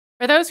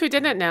For those who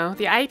didn't know,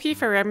 the IP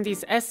for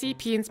Remedy's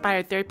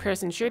SCP-inspired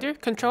third-person shooter,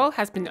 Control,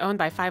 has been owned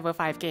by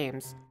 505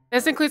 Games.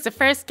 This includes the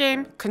first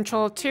game,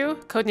 Control 2,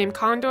 codenamed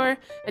Condor,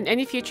 and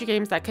any future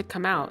games that could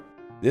come out.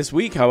 This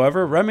week,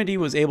 however, Remedy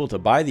was able to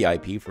buy the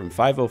IP from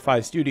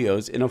 505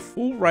 Studios in a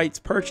full rights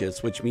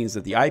purchase, which means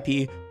that the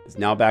IP is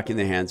now back in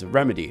the hands of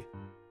Remedy,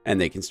 and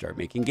they can start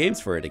making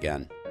games for it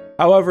again.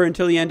 However,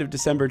 until the end of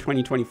December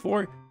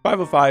 2024,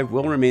 505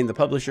 will remain the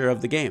publisher of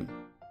the game.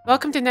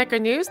 Welcome to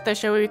Necro News, the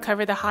show where we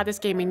cover the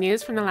hottest gaming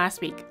news from the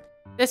last week.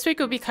 This week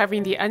we'll be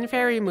covering the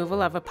unfair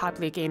removal of a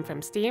popular game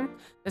from Steam,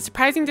 the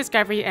surprising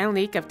discovery and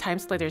leak of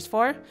Timesplitters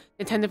 4,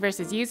 Nintendo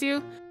vs.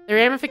 YUZU, the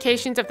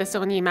ramifications of the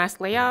Sony mass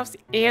layoffs,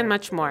 and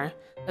much more.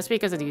 Let's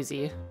speak as a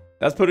doozy.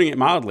 That's putting it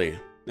mildly.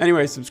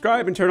 Anyway,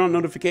 subscribe and turn on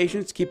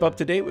notifications to keep up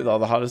to date with all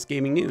the hottest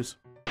gaming news.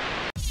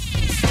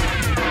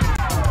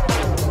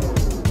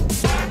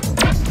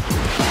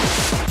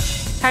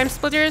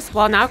 Timesplitters,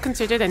 while now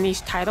considered a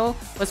niche title,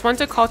 was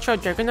once a cultural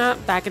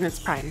juggernaut back in its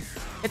prime.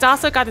 It's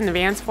also got an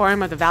advanced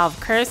form of the Valve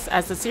curse,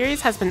 as the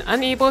series has been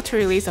unable to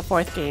release a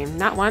fourth game,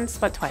 not once,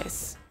 but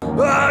twice.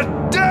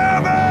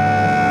 Damn it!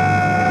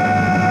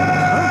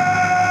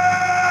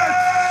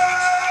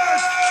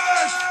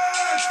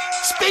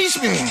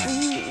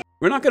 Spaceman!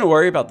 We're not going to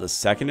worry about the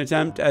second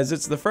attempt, as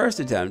it's the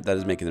first attempt that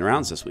is making the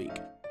rounds this week.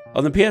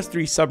 On the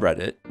PS3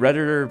 subreddit,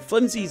 Redditor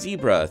Flimsy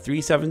Zebra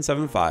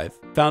 3775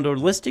 found a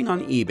listing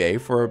on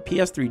eBay for a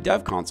PS3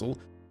 dev console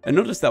and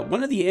noticed that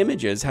one of the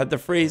images had the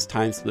phrase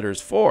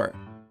Timesplitters 4.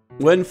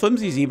 When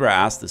Flimsy Zebra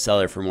asked the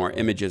seller for more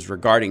images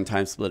regarding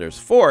Timesplitters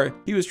 4,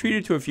 he was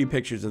treated to a few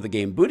pictures of the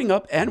game booting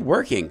up and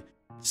working.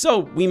 So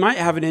we might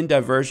have an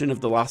in-dev version of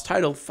the lost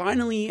title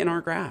finally in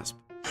our grasp.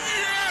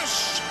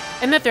 Yes!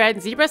 In the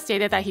thread, Zebra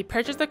stated that he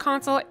purchased the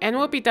console and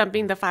will be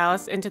dumping the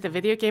files into the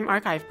Video Game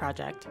Archive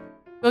project.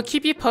 We'll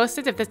keep you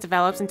posted if this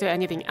develops into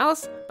anything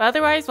else, but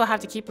otherwise we'll have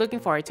to keep looking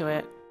forward to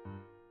it.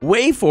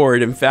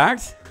 Wayforward, in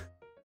fact.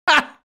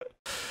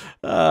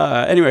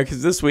 Anyway,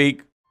 because this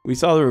week, we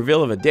saw the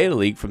reveal of a data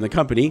leak from the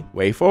company,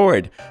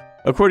 Wayforward.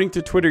 According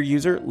to Twitter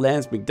user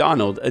Lance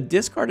McDonald, a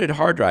discarded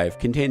hard drive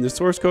contained the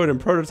source code and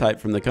prototype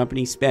from the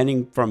company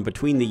spanning from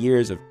between the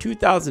years of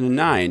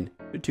 2009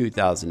 to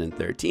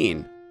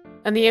 2013.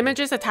 In the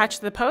images attached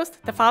to the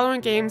post, the following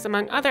games,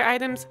 among other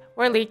items,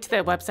 were leaked to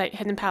the website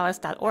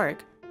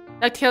hiddenpalace.org.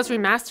 DuckTales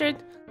Remastered,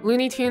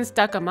 Looney Tunes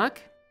Duck Amuck,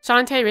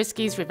 Shantae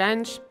Risky's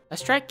Revenge, a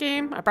Shrek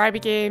game, a Barbie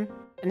game,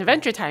 an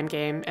Adventure Time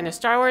game, and a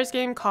Star Wars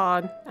game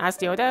called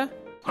Ask Yoda.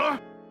 Huh?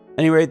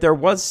 Anyway, there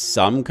was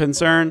some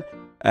concern,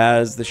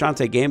 as the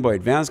Shantae Game Boy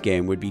Advance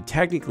game would be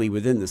technically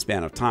within the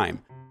span of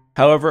time.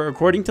 However,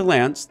 according to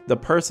Lance, the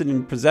person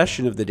in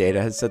possession of the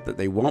data has said that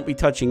they won't be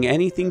touching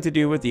anything to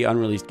do with the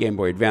unreleased Game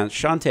Boy Advance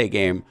Shantae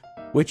game,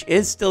 which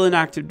is still in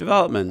active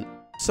development.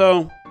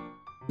 So,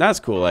 that's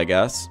cool, I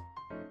guess.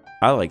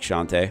 I like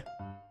Shantae.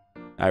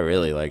 I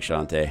really like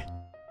Shantae.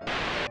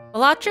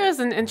 Balatro is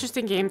an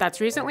interesting game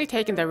that's recently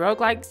taken the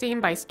roguelike scene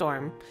by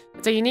storm.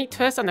 It's a unique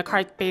twist on the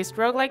card-based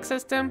roguelike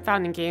system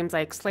found in games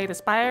like Slay the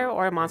Spire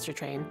or Monster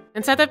Train.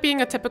 Instead of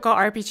being a typical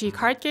RPG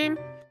card game,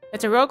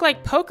 it's a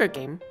roguelike poker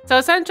game. So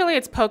essentially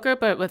it's poker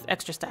but with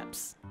extra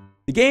steps.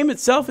 The game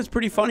itself is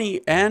pretty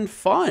funny and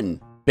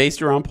fun,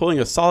 based around pulling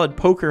a solid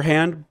poker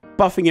hand,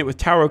 buffing it with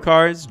tarot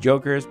cards,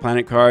 jokers,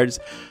 planet cards,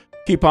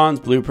 coupons,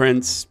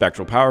 blueprints,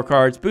 spectral power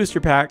cards, booster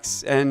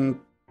packs, and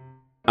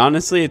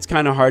honestly, it's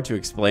kind of hard to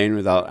explain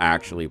without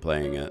actually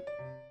playing it.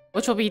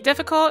 Which will be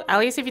difficult, at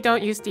least if you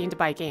don't use Steam to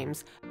buy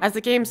games, as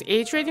the game's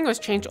age rating was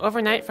changed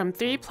overnight from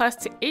 3+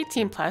 to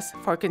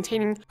 18+ for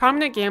containing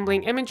prominent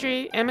gambling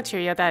imagery and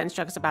material that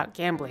instructs about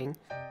gambling.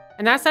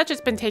 And as such,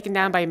 it's been taken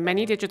down by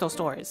many digital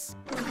stores.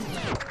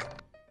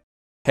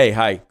 Hey,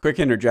 hi, quick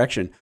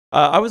interjection.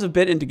 I was a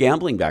bit into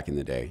gambling back in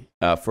the day.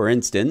 For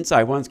instance,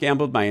 I once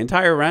gambled my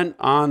entire rent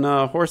on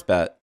a horse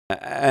bet.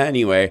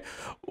 Anyway,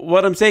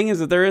 what I'm saying is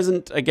that there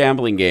isn't a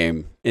gambling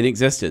game in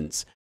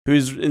existence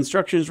whose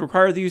instructions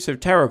require the use of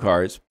tarot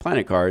cards,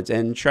 planet cards,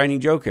 and shining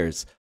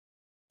jokers.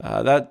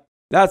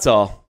 That's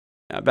all.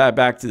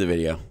 Back to the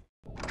video.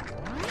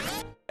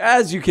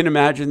 As you can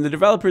imagine, the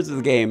developers of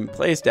the game,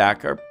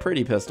 PlayStack, are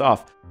pretty pissed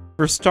off.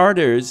 For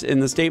starters, in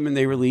the statement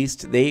they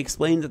released, they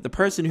explained that the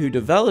person who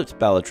developed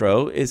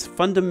Balatro is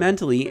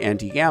fundamentally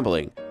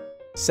anti-gambling.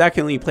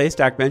 Secondly,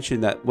 PlayStack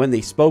mentioned that when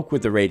they spoke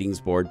with the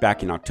ratings board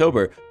back in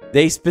October,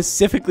 they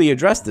specifically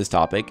addressed this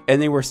topic,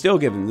 and they were still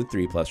given the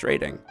 3+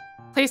 rating.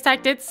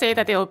 PlayStack did say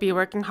that they will be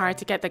working hard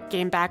to get the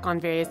game back on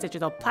various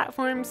digital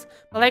platforms,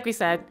 but like we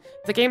said,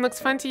 if the game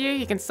looks fun to you,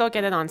 you can still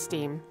get it on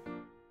Steam.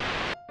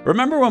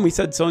 Remember when we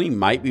said Sony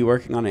might be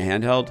working on a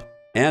handheld?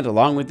 And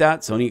along with that,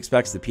 Sony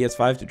expects the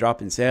PS5 to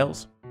drop in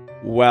sales?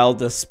 Well,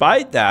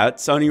 despite that,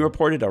 Sony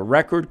reported a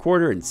record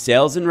quarter in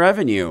sales and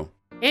revenue.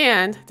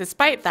 And,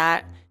 despite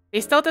that,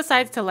 they still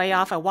decided to lay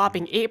off a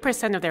whopping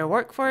 8% of their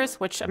workforce,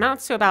 which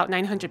amounts to about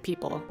 900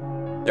 people.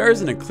 There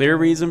isn't a clear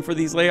reason for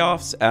these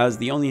layoffs, as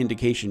the only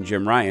indication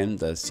Jim Ryan,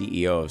 the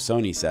CEO of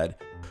Sony, said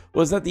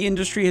was that the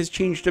industry has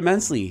changed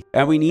immensely,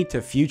 and we need to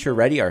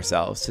future-ready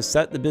ourselves to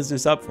set the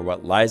business up for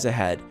what lies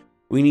ahead.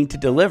 We need to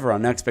deliver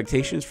on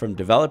expectations from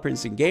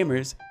developers and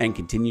gamers and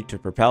continue to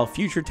propel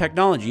future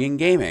technology in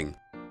gaming.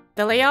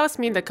 The layoffs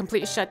mean the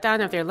complete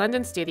shutdown of their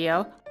London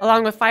studio,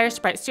 along with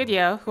Firesprite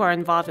Studio, who are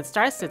involved with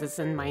Star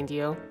Citizen, mind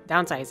you,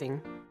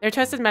 downsizing. Their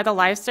Twisted Metal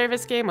live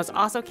service game was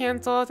also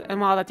cancelled,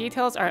 and while the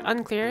details are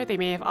unclear, they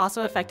may have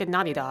also affected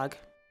Naughty Dog.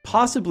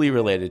 Possibly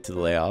related to the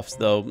layoffs,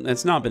 though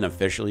it's not been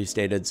officially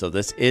stated, so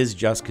this is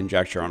just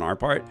conjecture on our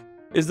part,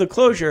 is the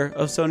closure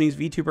of Sony's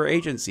VTuber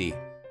agency,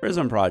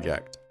 PRISM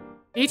Project.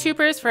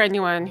 VTubers, for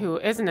anyone who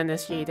isn't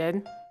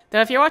initiated, though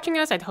if you're watching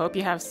us, I'd hope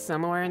you have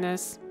some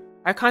awareness,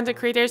 are content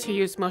creators who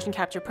use motion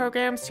capture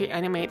programs to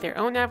animate their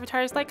own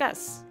avatars like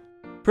us.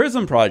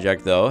 PRISM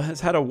Project, though, has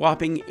had a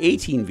whopping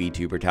 18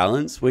 VTuber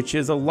talents, which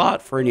is a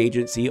lot for an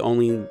agency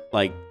only,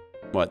 like,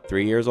 what,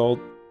 3 years old?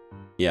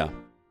 Yeah.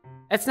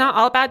 It's not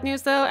all bad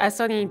news though, as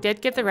Sony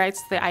did give the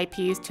rights to the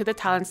IPs to the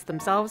talents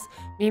themselves,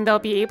 meaning they'll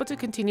be able to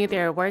continue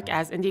their work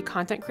as indie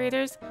content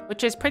creators,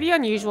 which is pretty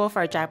unusual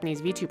for a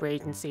Japanese VTuber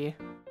agency.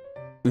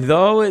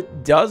 Though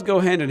it does go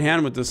hand in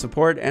hand with the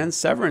support and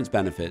severance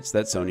benefits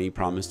that Sony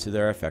promised to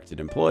their affected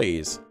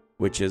employees,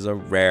 which is a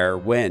rare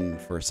win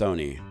for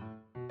Sony.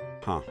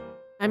 Huh.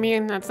 I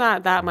mean, that's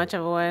not that much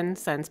of a win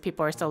since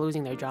people are still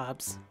losing their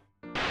jobs.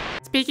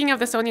 Speaking of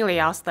the Sony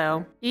layoffs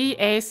though,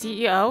 EA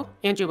CEO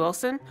Andrew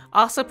Wilson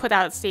also put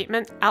out a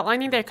statement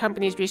outlining their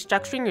company's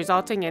restructuring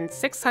resulting in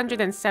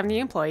 670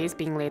 employees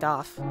being laid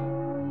off.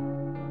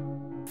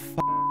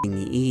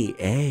 F***ing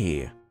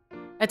EA.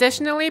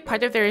 Additionally,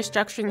 part of their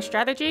restructuring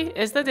strategy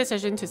is the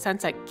decision to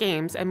sunset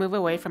games and move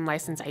away from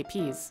licensed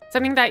IPs,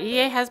 something that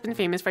EA has been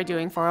famous for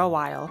doing for a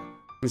while.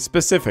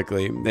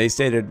 Specifically, they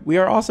stated, "We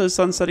are also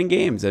sunsetting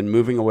games and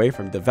moving away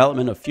from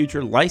development of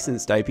future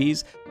licensed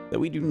IPs that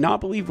we do not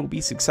believe will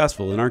be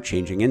successful in our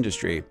changing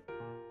industry."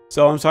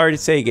 So I'm sorry to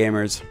say,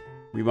 gamers,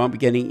 we won't be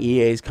getting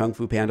EA's Kung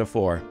Fu Panda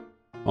 4.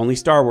 Only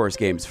Star Wars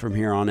games from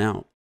here on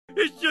out.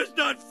 It's just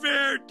not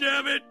fair,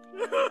 damn it!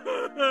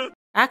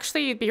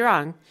 Actually, you'd be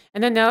wrong.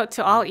 In a note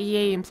to all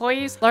EA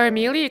employees, Laura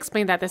Mealy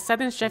explained that the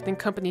sudden shift in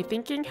company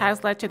thinking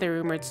has led to the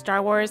rumored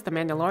Star Wars The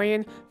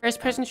Mandalorian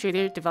first-person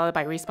shooter developed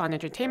by Respawn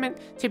Entertainment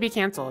to be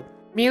cancelled.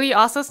 Mealy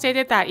also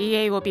stated that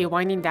EA will be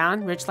winding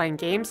down Ridgeline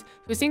Games,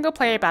 whose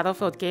single-player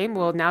Battlefield game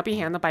will now be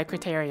handled by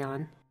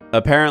Criterion.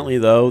 Apparently,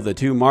 though, the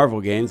two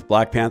Marvel games,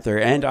 Black Panther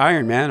and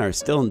Iron Man, are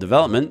still in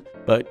development,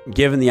 but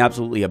given the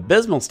absolutely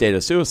abysmal state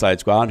of Suicide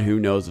Squad,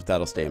 who knows if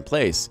that'll stay in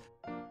place.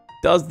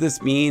 Does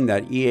this mean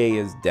that EA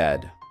is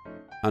dead?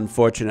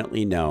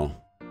 Unfortunately, no.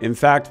 In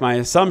fact, my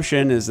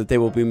assumption is that they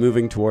will be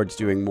moving towards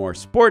doing more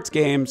sports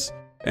games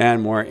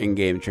and more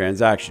in-game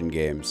transaction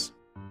games.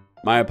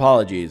 My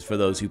apologies for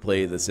those who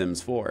play The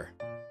Sims 4.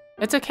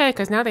 It's okay,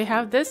 because now they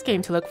have this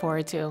game to look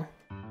forward to.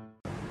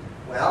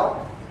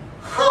 Well,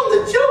 I'm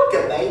the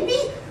Joker,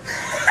 baby!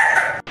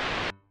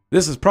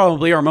 This is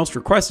probably our most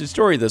requested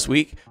story this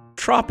week.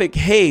 Tropic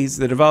Haze,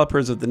 the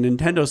developers of the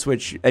Nintendo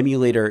Switch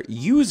emulator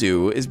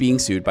YUZU, is being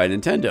sued by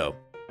Nintendo.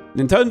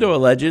 Nintendo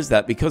alleges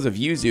that because of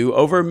YUZU,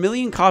 over 1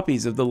 million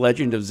copies of The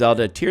Legend of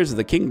Zelda Tears of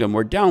the Kingdom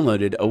were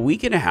downloaded a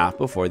week and a half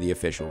before the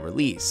official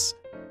release.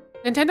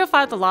 Nintendo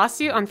filed the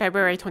lawsuit on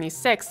February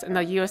 26 in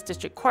the US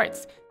District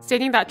Courts,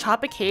 stating that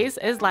Tropic Haze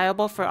is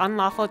liable for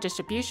unlawful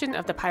distribution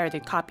of the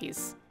pirated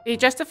copies. They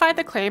justified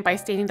the claim by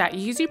stating that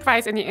YUZU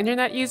provides any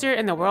internet user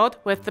in the world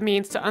with the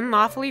means to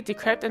unlawfully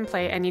decrypt and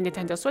play any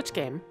Nintendo Switch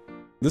game.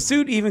 The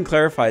suit even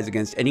clarifies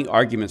against any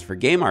arguments for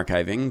game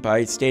archiving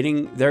by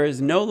stating there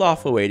is no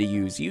lawful way to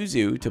use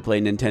YUZU to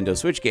play Nintendo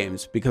Switch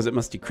games because it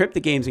must decrypt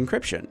the game's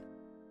encryption,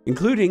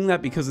 including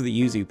that because of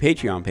the YUZU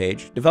Patreon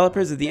page,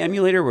 developers of the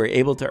emulator were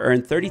able to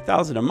earn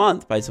 $30,000 a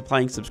month by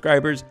supplying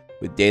subscribers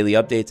with daily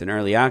updates and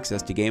early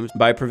access to games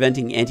by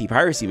preventing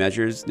anti-piracy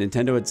measures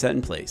Nintendo had set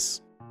in place.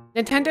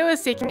 Nintendo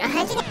is seeking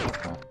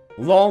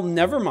Lol,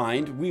 never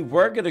mind, we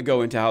were gonna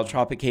go into how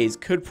Tropic Haze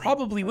could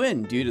probably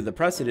win due to the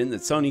precedent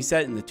that Sony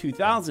set in the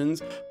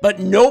 2000s, but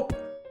nope!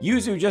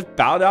 YUZU just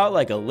bowed out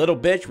like a little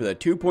bitch with a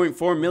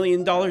 $2.4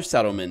 million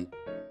settlement.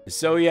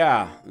 So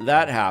yeah,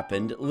 that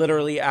happened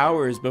literally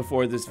hours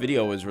before this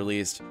video was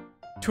released.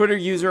 Twitter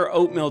user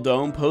Oatmeal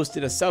Dome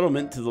posted a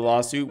settlement to the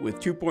lawsuit with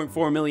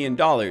 $2.4 million.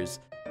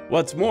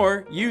 What's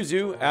more,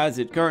 YUZU, as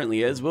it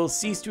currently is, will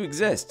cease to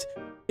exist.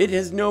 It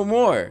is no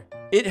more.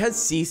 It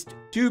has ceased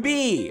to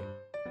be.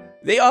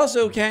 They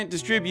also can't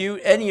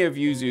distribute any of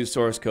YUZU's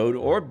source code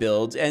or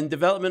builds, and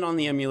development on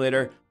the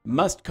emulator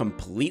must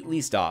completely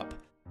stop.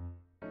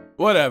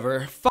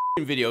 Whatever,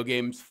 fucking video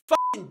games,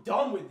 fucking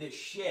done with this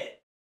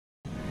shit.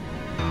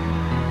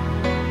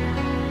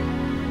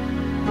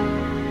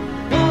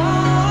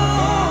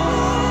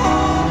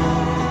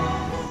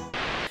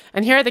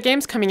 And here are the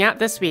games coming out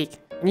this week.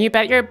 And you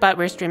bet your butt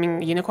we're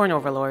streaming Unicorn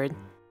Overlord.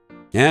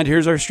 And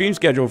here's our stream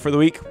schedule for the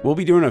week. We'll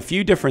be doing a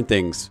few different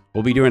things.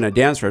 We'll be doing a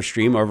Dance Rush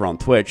stream over on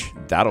Twitch.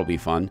 That'll be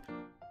fun.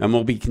 And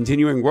we'll be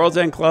continuing World's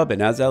End Club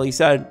and, as Ellie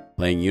said,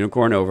 playing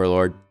Unicorn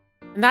Overlord.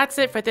 And that's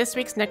it for this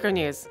week's Necro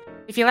News.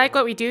 If you like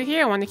what we do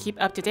here and want to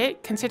keep up to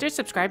date, consider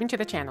subscribing to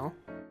the channel.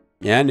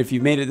 And if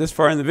you've made it this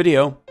far in the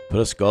video, put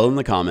a skull in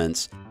the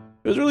comments.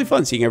 It was really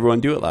fun seeing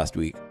everyone do it last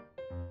week.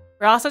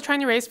 We're also trying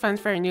to raise funds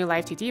for a new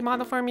Live 2D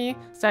model for me,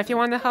 so if you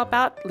want to help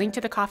out, link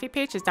to the Ko-fi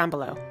page is down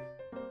below.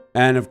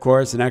 And of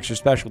course, an extra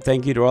special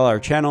thank you to all our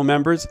channel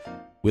members.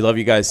 We love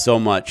you guys so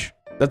much.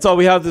 That's all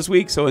we have this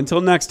week, so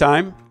until next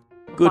time,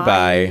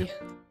 goodbye. Bye.